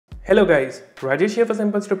Hello guys, Rajesh here for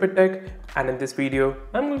Simple Stupid Tech, and in this video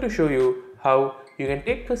I'm going to show you how you can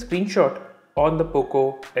take a screenshot on the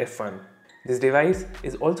Poco F1. This device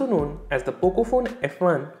is also known as the Pocophone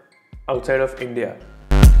F1 outside of India.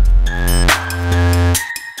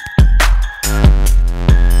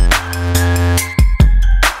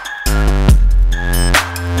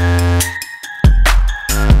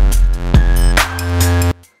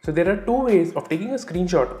 So there are two ways of taking a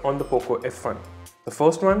screenshot on the Poco F1. The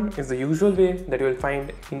first one is the usual way that you will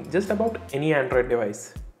find in just about any Android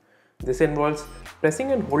device. This involves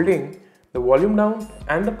pressing and holding the volume down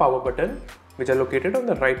and the power button, which are located on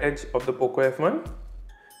the right edge of the Poco F1,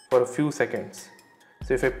 for a few seconds.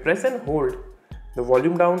 So if I press and hold the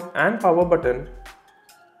volume down and power button,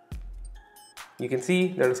 you can see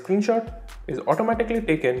that a screenshot is automatically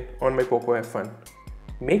taken on my Poco F1.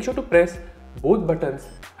 Make sure to press both buttons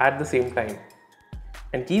at the same time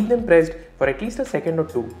and keep them pressed for at least a second or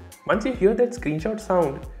two. Once you hear that screenshot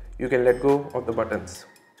sound, you can let go of the buttons.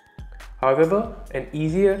 However, an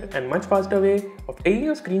easier and much faster way of taking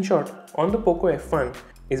a screenshot on the Poco F1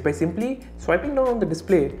 is by simply swiping down on the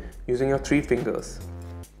display using your 3 fingers,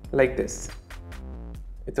 like this.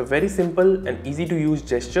 It's a very simple and easy to use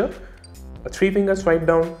gesture. A 3-finger swipe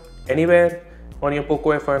down anywhere on your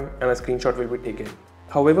Poco F1 and a screenshot will be taken.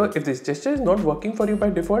 However, if this gesture is not working for you by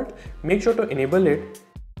default, make sure to enable it.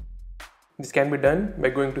 This can be done by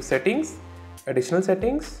going to Settings, Additional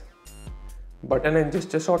Settings, Button and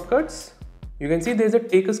Gesture Shortcuts. You can see there is a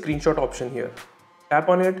Take a Screenshot option here. Tap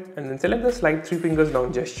on it and then select the slide 3 fingers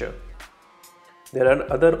down gesture. There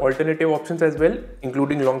are other alternative options as well,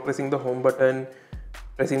 including long pressing the home button,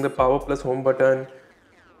 pressing the power plus home button,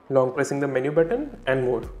 long pressing the menu button, and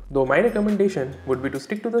more. Though my recommendation would be to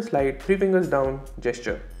stick to the slide 3 fingers down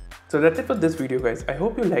gesture. So that's it for this video guys. I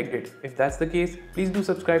hope you liked it. If that's the case, please do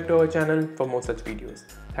subscribe to our channel for more such videos.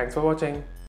 Thanks for watching.